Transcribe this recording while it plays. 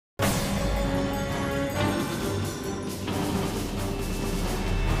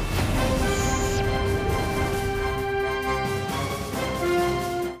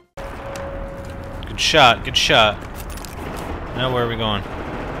shot. Good shot. Now where are we going?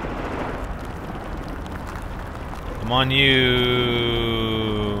 I'm on you.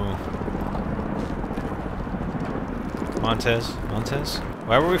 Montez?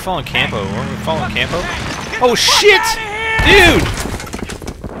 Why were we following Campo? Weren't we following Campo? Oh shit! Dude!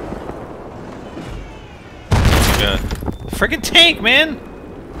 The freaking tank, man!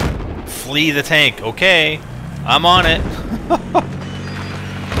 Flee the tank. Okay. I'm on it.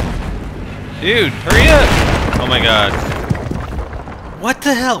 Dude, hurry up! Oh my god. What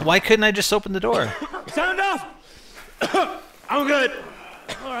the hell? Why couldn't I just open the door? Sound off! I'm good.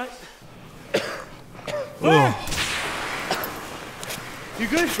 Alright. You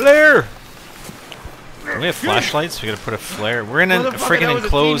good? Flare! We have flashlights? We gotta put a flare. We're in a freaking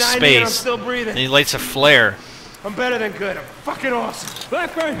enclosed space. And he lights a flare. I'm better than good. I'm fucking awesome.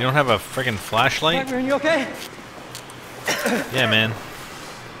 Blackburn! You don't have a freaking flashlight? Blackburn, you okay? Yeah, man.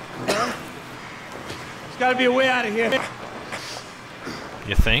 There's gotta be a way out of here.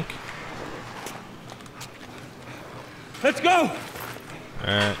 You think? Let's go!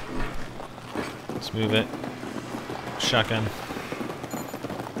 Alright. Let's move it. Shotgun.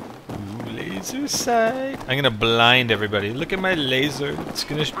 Ooh, laser sight. I'm gonna blind everybody. Look at my laser. It's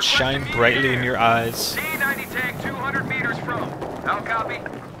gonna shine brightly in your eyes. D90 tank 200 meters from. How copy?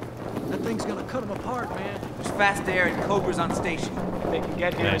 That thing's gonna cut them apart, man. There's fast air and Cobra's on station. They can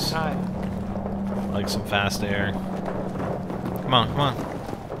get here in time. Like some fast air. Come on, come on.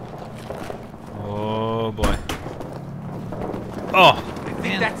 Oh boy. Oh! I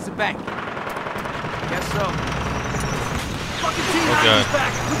think that's the bank. Guess so. Fucking T-90's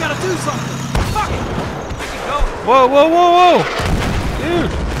back. We gotta do something. Fuck it. We can go. Whoa, whoa, whoa, whoa!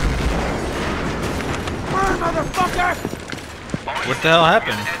 Dude! Burn, motherfucker! What the hell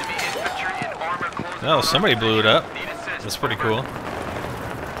happened? Oh, somebody blew it up. That's pretty cool.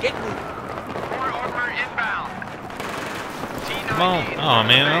 Get moving. Come on. Oh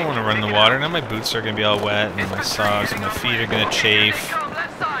man, I don't want to run in the water. Now my boots are going to be all wet, and my socks and my feet are going to chafe. Go,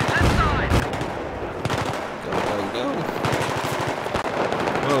 go, go.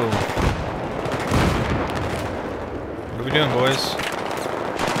 Whoa. What are we doing, boys?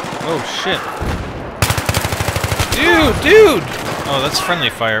 Oh shit. Dude! Oh, that's friendly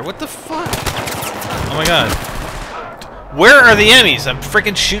fire. What the fuck? Oh my god. Where are the enemies? I'm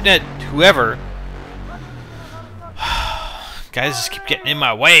freaking shooting at whoever. Guys just keep getting in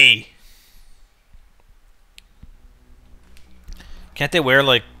my way. Can't they wear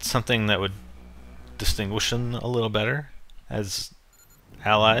like something that would distinguish them a little better as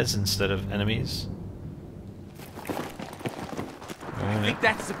allies instead of enemies? I think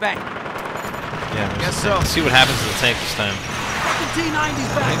that's the bank. Yeah, Guess so. let's see what happens to the tank this time. Fucking T-90's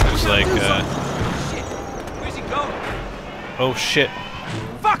I back. think there's like Shit. Where's he going? oh shit.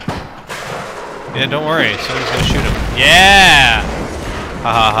 Fuck! Yeah, don't worry. Somebody's gonna shoot him. Yeah!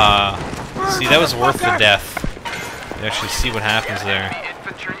 Ha ha ha. See, that was worth the death. You actually see what happens there.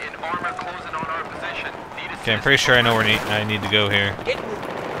 Okay, I'm pretty sure I know where I need to go here.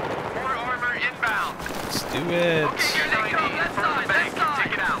 Let's do it.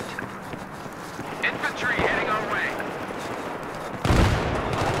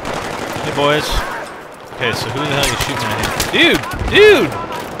 Hey, boys. Okay, so who the hell are you shooting at here? Dude!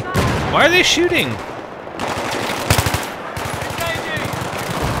 Why are they shooting?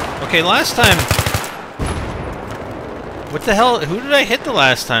 Okay, last time... What the hell? Who did I hit the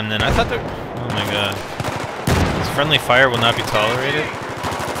last time then? I thought there... Oh my god. This friendly fire will not be tolerated.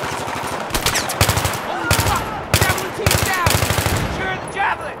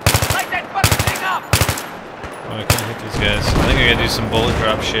 Oh, I can't hit these guys. I think I gotta do some bullet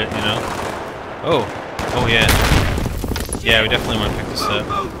drop shit, you know? Oh. Oh yeah. Yeah, we definitely want to pick this up.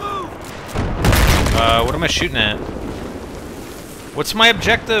 What am I shooting at? What's my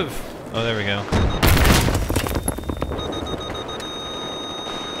objective? Oh, there we go.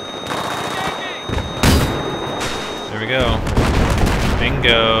 There we go.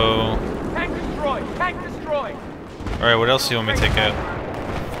 Bingo. Tank destroyed! Tank destroyed! Alright, what else do you want me to take out?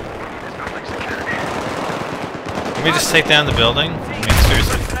 Can we just take down the building? I mean,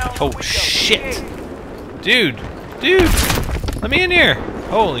 seriously. Oh, shit! Dude! Dude! Let me in here!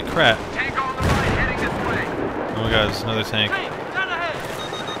 Holy crap. Oh my god, there's another tank.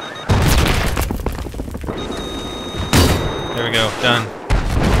 There we go, done.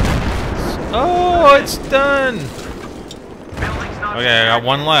 Oh, it's done! Okay, I got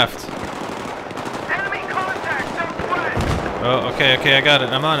one left. Oh, okay, okay, I got it.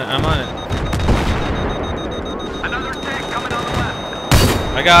 I'm on it, I'm on it.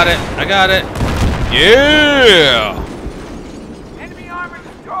 I got it, I got it. Yeah! Enemy armor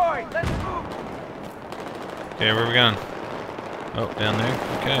destroyed! Let's move! Okay, where are we going? Oh, down there?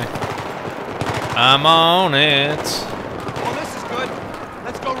 Okay. I'm on it. Well, this is good.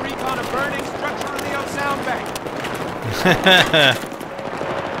 Let's go recon a burning structure in the sound bank.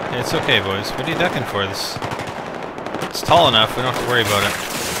 It's okay, boys. What are you ducking for? This? It's tall enough. We don't have to worry about it.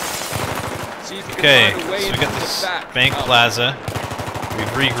 See if you Okay, can find a way so we into got the this back. bank Oh. plaza.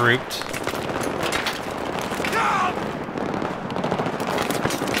 We've regrouped.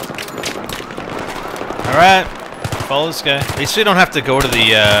 All right, follow this guy. At least we don't have to go to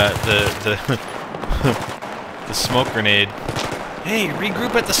the the smoke grenade. Hey,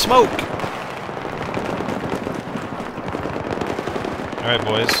 regroup at the smoke. All right,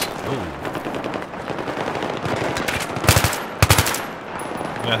 boys. Ooh.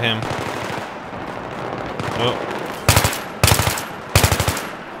 Got him. Oh.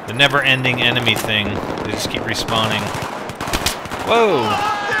 The never-ending enemy thing. They just keep respawning. Whoa!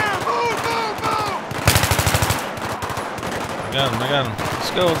 I got him.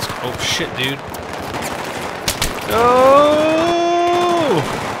 Let's go. Oh shit, dude. Go!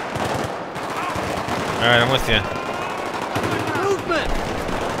 Alright, I'm with you. Movement!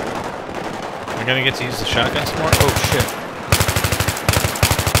 We're gonna get to use the shotgun some more? Oh shit.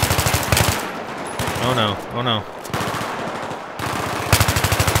 Oh no. Oh no.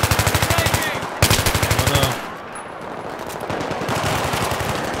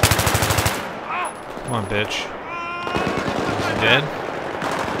 Come on, bitch. Is he dead?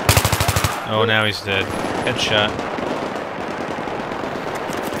 Oh, now he's dead. Headshot.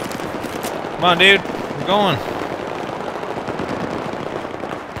 Come on, dude. We're going.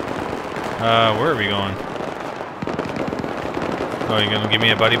 Where are we going? Oh, you gonna give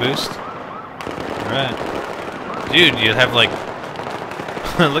me a buddy boost? Alright. Dude, you have like...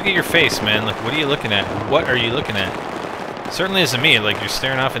 Look at your face, man. Like, what are you looking at? What are you looking at? Certainly isn't me. Like, you're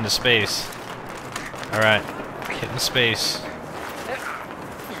staring off into space. Alright. Hitting space.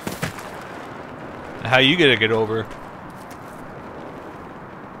 How you gonna get over?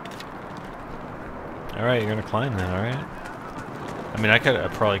 Alright, you're gonna climb then, alright? I mean, I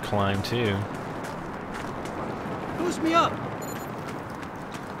could probably climb too. Boost me up!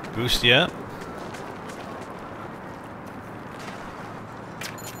 Boost you up?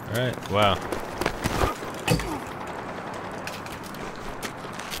 Alright, wow.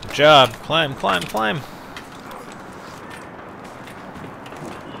 Good job. Climb, climb, climb.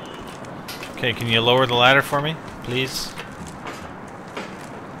 Okay, can you lower the ladder for me, please?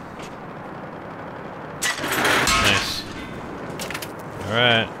 Nice.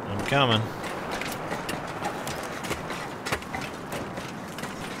 Alright, I'm coming.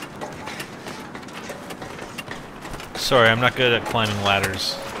 Sorry, I'm not good at climbing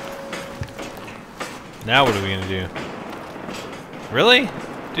ladders. Now what are we gonna do? Really?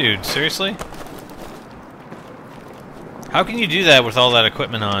 Dude, seriously? How can you do that with all that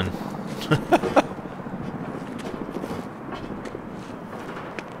equipment on?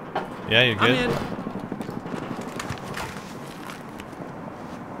 Yeah, you're good? I'm in.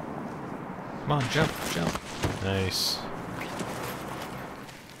 Come on, jump, jump. Nice.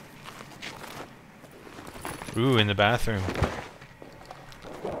 Ooh, in the bathroom.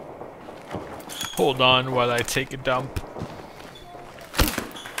 Hold on while I take a dump.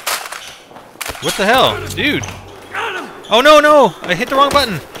 What the hell? Dude! Oh no, no! I hit the wrong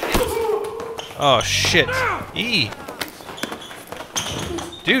button! Oh shit. E!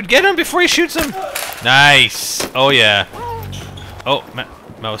 Dude, get him before he shoots him! Nice! Oh yeah. Oh,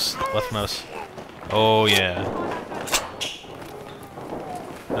 mouse. Left mouse. Oh yeah.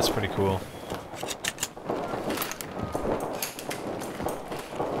 That's pretty cool.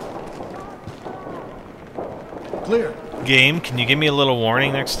 Clear. Game, can you give me a little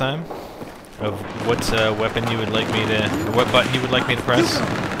warning next time? Of what weapon you would like me to... or what button you would like me to press?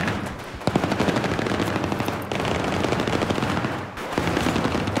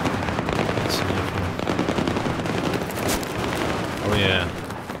 Oh yeah.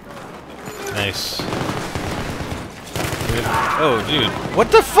 Nice. Oh dude.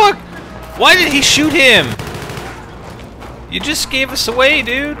 What the fuck? Why did he shoot him? You just gave us away,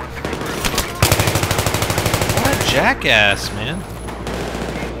 dude. What a jackass, man.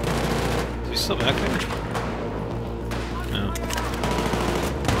 Is he still back there? No.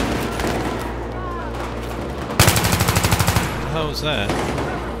 What the hell was that?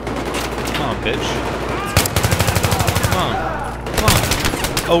 Come on, bitch. Come on. Come on.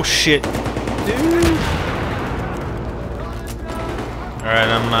 Oh shit. Dude. Alright,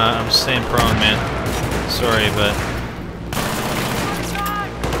 I'm staying prone, man. Sorry, but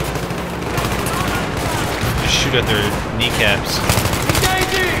just shoot at their kneecaps.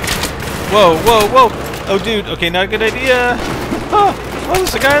 Whoa, whoa, whoa! Oh, dude. Okay, not a good idea. Oh,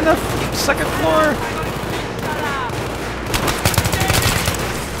 there's a guy on the second floor.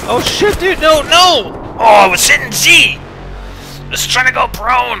 Oh, shit, dude. No, no. Oh, I was hitting Z. I was trying to go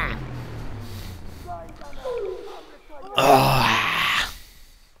prone. Oh.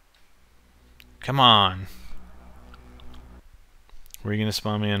 Come on. Where are you going to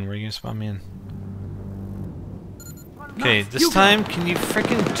spawn me in? Where are you going to spawn me in? Okay, this time, can you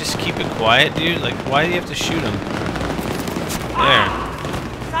frickin' just keep it quiet, dude? Like, why do you have to shoot him? There.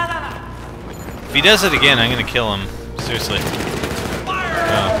 If he does it again, I'm gonna kill him. Seriously.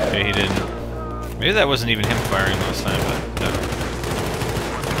 Oh, okay, he didn't. Maybe that wasn't even him firing last time, but...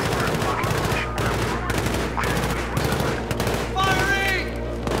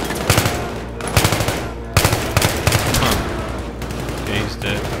 Huh. Okay, he's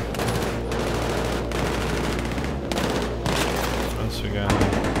dead. What else we got?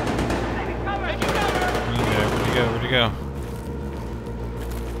 Where'd he go? Where'd he go?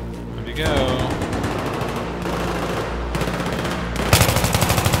 Where'd he go?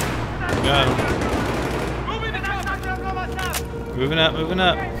 Got him. Moving up, moving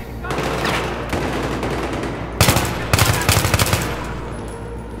up.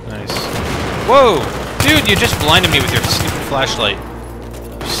 Nice. Whoa! Dude, you just blinded me with your stupid flashlight.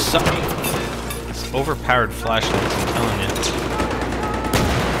 You suck. It's overpowered flashlights, I'm telling you.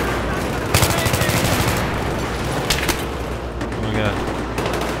 Oh my god.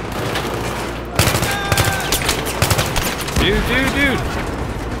 Dude!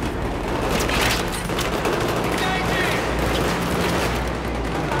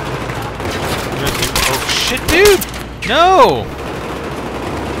 Oh shit, dude! No!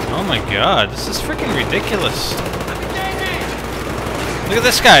 Oh my god, this is freaking ridiculous. Look at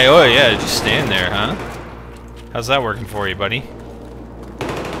this guy. Oh yeah, just stand there, huh? How's that working for you, buddy? You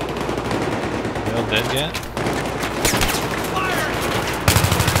all dead yet?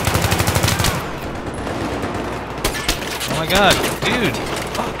 Oh my god, dude!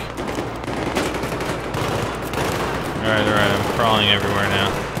 Fuck! Alright, I'm crawling everywhere now.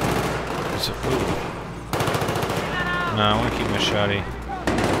 Ooh. No, I want to keep my shotty.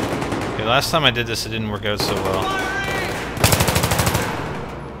 Okay, last time I did this, it didn't work out so well.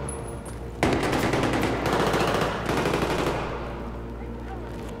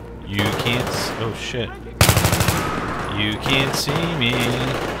 You can't oh shit. You can't see me.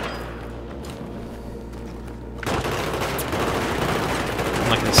 I'm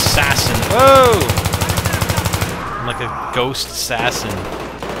like an assassin. Whoa! I'm like a ghost assassin.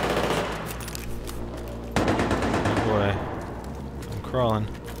 I'm crawling.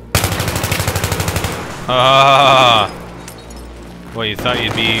 Ah! Well, you thought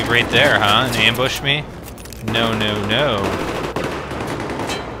you'd be right there, huh? And ambush me? No.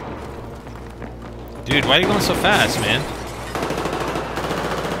 Dude, why are you going so fast, man?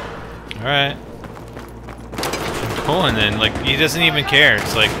 Alright. I'm going then. Like, he doesn't even care.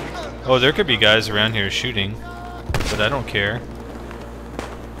 It's like, oh, there could be guys around here shooting. But I don't care.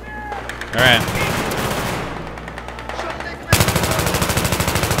 Alright.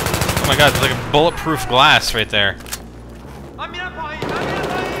 Oh my god, there's like a bulletproof glass right there.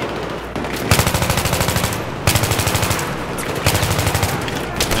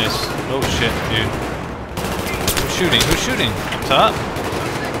 Nice. Oh shit, dude. Who's shooting? Who's shooting? Up top?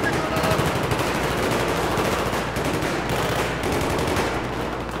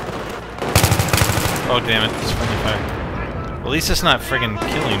 Oh damn it, it's friendly fire. At least it's not friggin'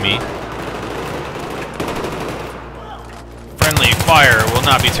 killing me. Friendly fire will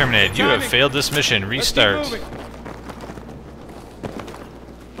not be terminated. You have failed this mission. Restart.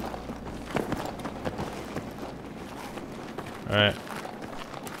 Alright.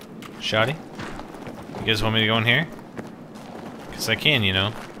 Shotty? You guys want me to go in here? Because I can, you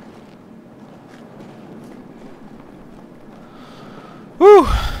know. Woo!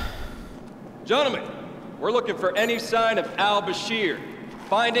 Gentlemen, we're looking for any sign of Al-Bashir.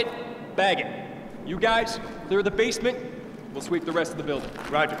 Find it, bag it. You guys, clear the basement. We'll sweep the rest of the building.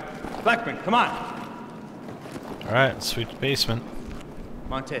 Roger. Blackman, come on. Alright, sweep the basement.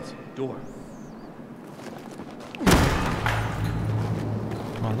 Montez, door.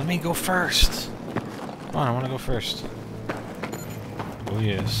 Come on, let me go first. Come on, I want to go first. Oh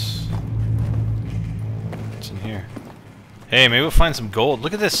yes. What's in here? Hey, maybe we'll find some gold.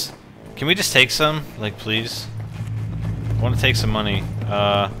 Look at this. Can we just take some? Like, please? I want to take some money.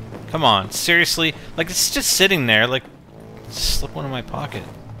 Come on. Seriously? Like, it's just sitting there. Like, slip one in my pocket.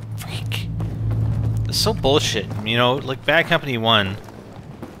 Freak. It's so bullshit. You know, like, Bad Company 1.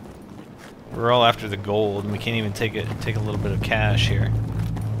 We're all after the gold, and we can't even take a little bit of cash here.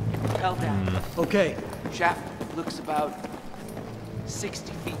 Okay, Shaft looks about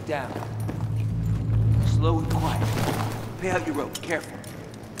 60 feet down. Slow and quiet. Pay out your rope, careful.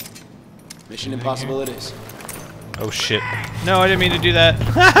 Mission impossible it is. Oh shit. No, I didn't mean to do that.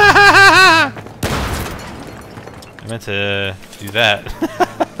 I meant to do that.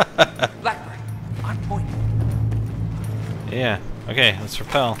 Blackbird, on point. Yeah. Okay, let's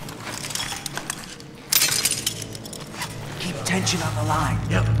repel. Keep tension on the line.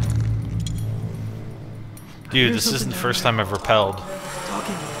 Yep. Dude, this isn't the first time I've repelled.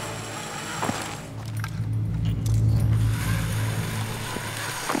 Talking.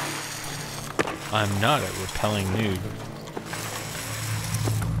 I'm not a repelling noob.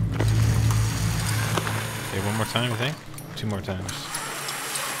 Okay, one more time, I think? 2 more times.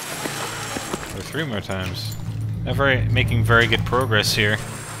 Or 3 more times. Making very good progress here.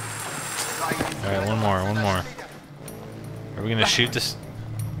 Alright, one more. Are we gonna shoot this?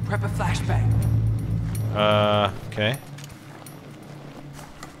 Prep a flashbang. Okay.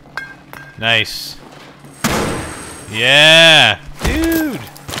 Nice. Yeah! Dude!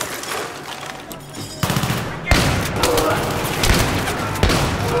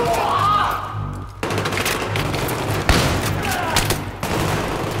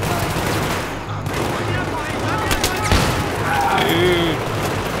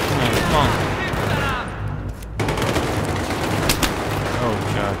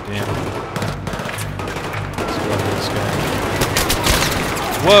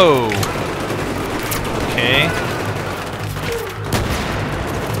 Whoa! Okay.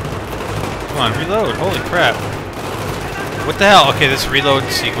 Come on, reload. Holy crap. What the hell? Okay, this reload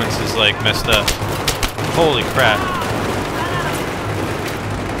sequence is like messed up. Holy crap.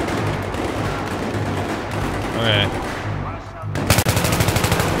 Okay.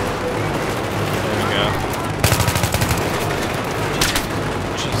 There we go.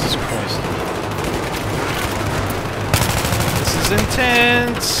 Jesus Christ. This is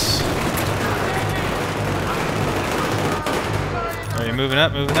intense! Alright, moving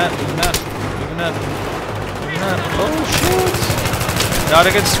up. Oh shit! Not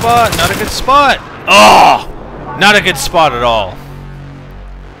a good spot! Oh! Not a good spot at all.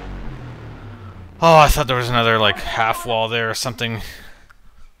 Oh, I thought there was another, like, half wall there or something.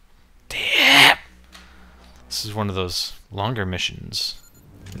 Damn! This is one of those longer missions.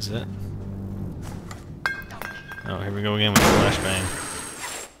 Is it? Oh, here we go again with the flashbang.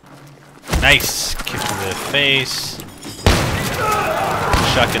 Nice! Kick to the face.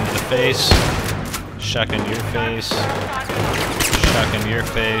 Shuck into the face. Shuck into your face. Shuck into your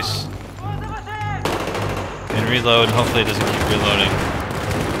face. And reload, and hopefully it doesn't keep reloading.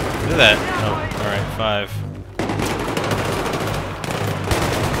 Look at that. Oh, alright, 5.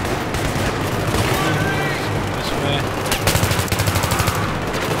 This way.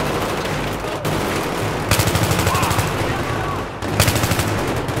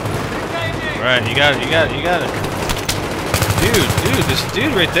 Alright, you got it. Dude, this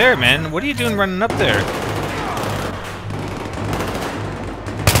dude right there, man. What are you doing running up there?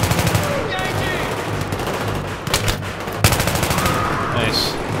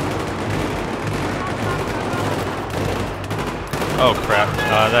 Nice. Oh crap,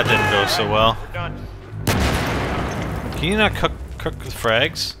 that didn't go so well. Can you not cook the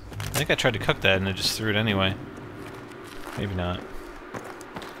frags? I think I tried to cook that and I just threw it anyway. Maybe not.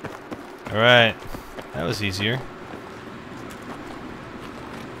 Alright, that was easier.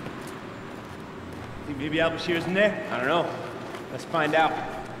 Think maybe Al-Bashir's in there? I don't know. Let's find out.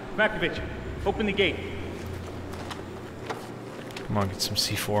 Markovich, open the gate. Come on, get some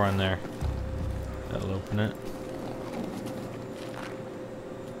C4 on there. That'll open it.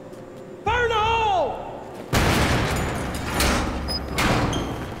 Fire in the hole!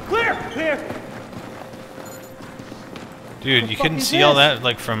 Clear! Clear! Dude, you couldn't see all that,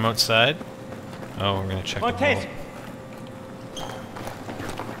 like, from outside? Oh, we're gonna check the Montez! wall.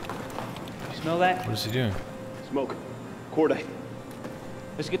 You smell that? What is he doing? Smoke. Cordite.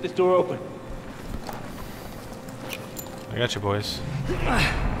 Let's get this door open. I got you, boys. God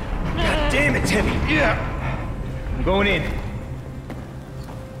damn, it's heavy. Yeah. I'm going in.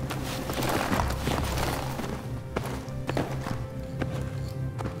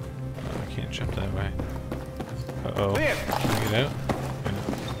 Oh, I can't jump that way. Uh-oh. Clear. Can I get out?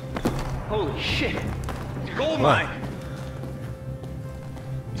 Holy shit. It's a gold What? mine.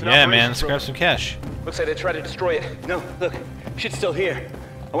 Yeah, man, let's grab some cash. Looks like they tried to destroy it. No, look. Shit's still here.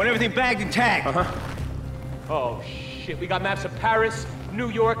 I want everything bagged and tagged. Oh, shit. We got maps of Paris, New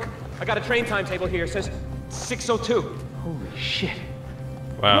York. I got a train timetable here. It says 6:02. Holy shit.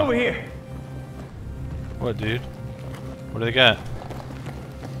 Wow. Come over here. What, dude? What do they got?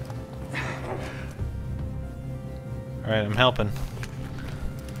 Alright, I'm helping.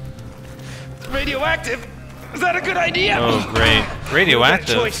 It's radioactive. Is that a good idea? Oh, great.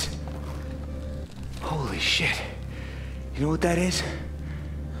 Radioactive? No better choice. Holy shit. You know what that is?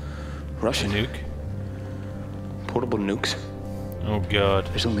 Russian. Nuke? Portable nukes. Oh, God.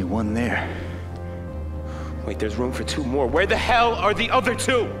 There's only one there. Wait, there's room for 2 more. Where the hell are the other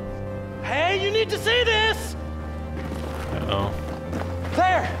 2? Hey, you need to see this! Uh-oh.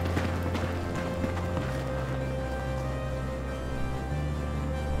 Claire!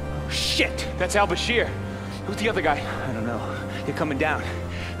 Oh, shit! That's Al-Bashir. Who's the other guy? I don't know. They're coming down.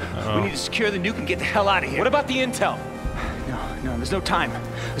 Uh-oh. We need to secure the nuke and get the hell out of here. What about the intel? No, there's no time.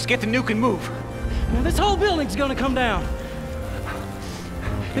 Let's get the nuke and move. Now, this whole building's gonna come down.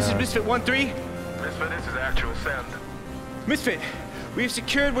 This is Misfit 1-3. Misfit, this is actual send. Misfit, we have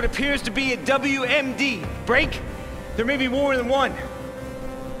secured what appears to be a WMD. Break? There may be more than one.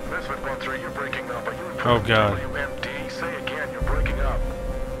 Misfit 1-3, you're breaking up. Are you reporting Oh, God. WMD? Say again, you're breaking up.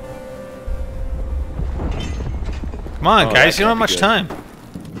 Come on, Oh, guys, that you don't have can't be much good.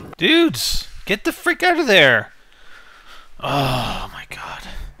 time. Dudes, get the frick out of there. Oh, my God.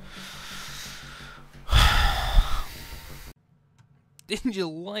 Did you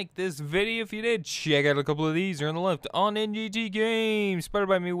like this video? If you did, check out a couple of these here on the left on NGTGames, spotted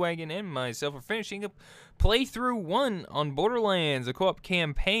by me, Wagon, and myself. We're finishing up playthrough 1 on Borderlands, a co-op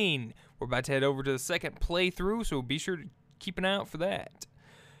campaign. We're about to head over to the second playthrough, so be sure to keep an eye out for that.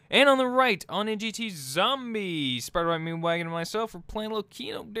 And on the right, on NGT Zombies, spotted by me, Wagon, and myself, we're playing a little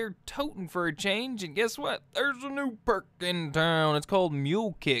Kino Dare Totin' for a change, and guess what? There's a new perk in town. It's called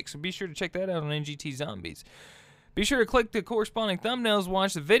Mule Kick, so be sure to check that out on NGT Zombies. Be sure to click the corresponding thumbnails,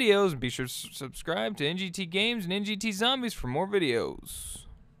 watch the videos, and be sure to subscribe to NGT Games and NGT Zombies for more videos.